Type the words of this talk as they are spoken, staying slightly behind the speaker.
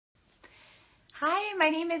Hi, my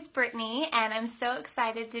name is Brittany, and I'm so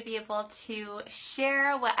excited to be able to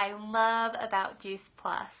share what I love about Juice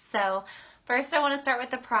Plus. So first I want to start with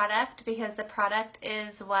the product because the product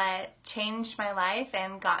is what changed my life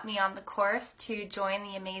and got me on the course to join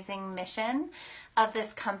the amazing mission of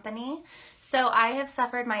this company. So I have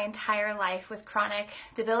suffered my entire life with chronic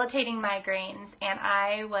debilitating migraines, and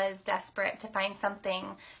I was desperate to find something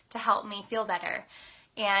to help me feel better.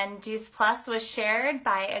 And Juice Plus was shared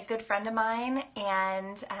by a good friend of mine,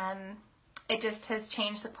 and it just has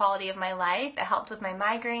changed the quality of my life. It helped with my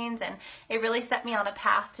migraines, and it really set me on a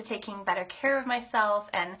path to taking better care of myself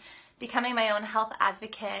and becoming my own health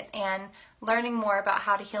advocate and learning more about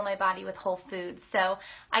how to heal my body with whole foods. So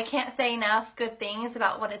I can't say enough good things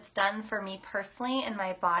about what it's done for me personally and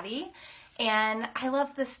my body. And I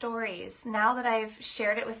love the stories. Now that I've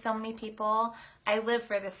shared it with so many people, I live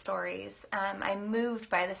for the stories. I'm moved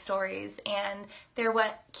by the stories, and they're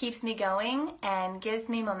what keeps me going and gives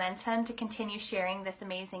me momentum to continue sharing this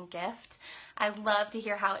amazing gift. I love to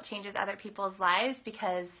hear how it changes other people's lives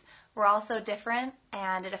because we're all so different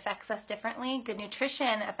and it affects us differently. Good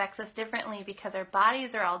nutrition affects us differently because our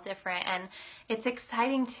bodies are all different, and it's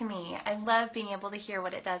exciting to me. I love being able to hear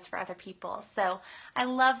what it does for other people. So I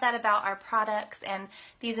love that about our products and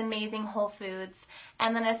these amazing whole foods.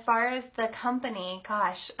 And then as far as the company,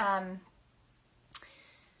 gosh,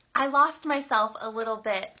 I lost myself a little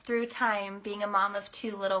bit through time being a mom of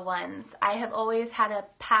two little ones. I have always had a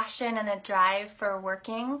passion and a drive for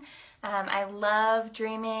working. I love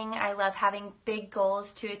dreaming. I love having big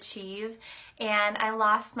goals to achieve. And I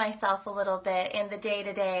lost myself a little bit in the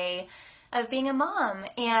day-to-day of being a mom.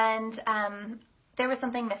 And there was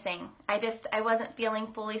something missing. I wasn't feeling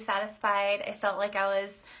fully satisfied. I felt like I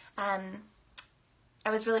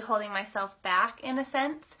was really holding myself back in a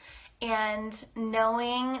sense. And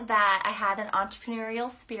knowing that I had an entrepreneurial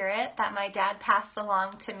spirit that my dad passed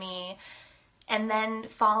along to me, and then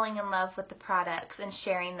falling in love with the products and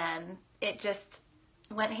sharing them, it just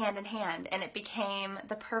went hand in hand, and it became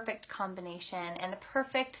the perfect combination and the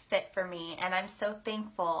perfect fit for me. And I'm so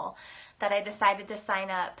thankful that I decided to sign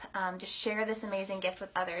up to share this amazing gift with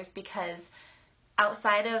others, because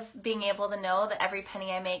outside of being able to know that every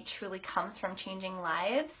penny I make truly comes from changing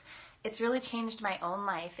lives, it's really changed my own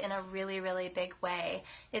life in a really, really big way.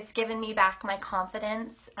 It's given me back my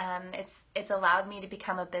confidence. It's allowed me to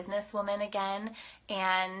become a businesswoman again,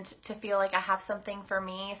 and to feel like I have something for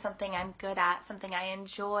me, something I'm good at, something I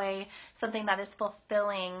enjoy, something that is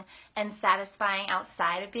fulfilling and satisfying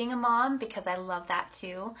outside of being a mom, because I love that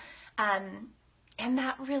too. And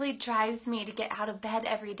that really drives me to get out of bed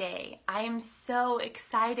every day. I am so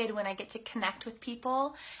excited when I get to connect with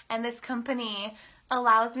people, and this company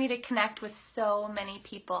allows me to connect with so many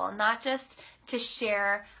people, not just to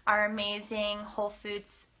share our amazing whole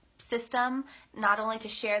foods system, not only to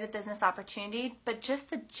share the business opportunity, but just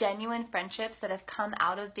the genuine friendships that have come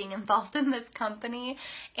out of being involved in this company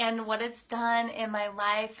and what it's done in my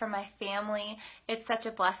life for my family. It's such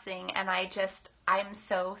a blessing, and I'm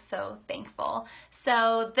so, so thankful.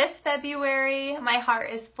 So this February, my heart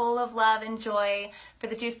is full of love and joy for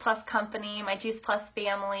the Juice Plus company, my Juice Plus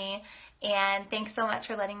family, and thanks so much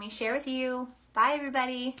for letting me share with you. Bye,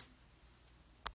 everybody.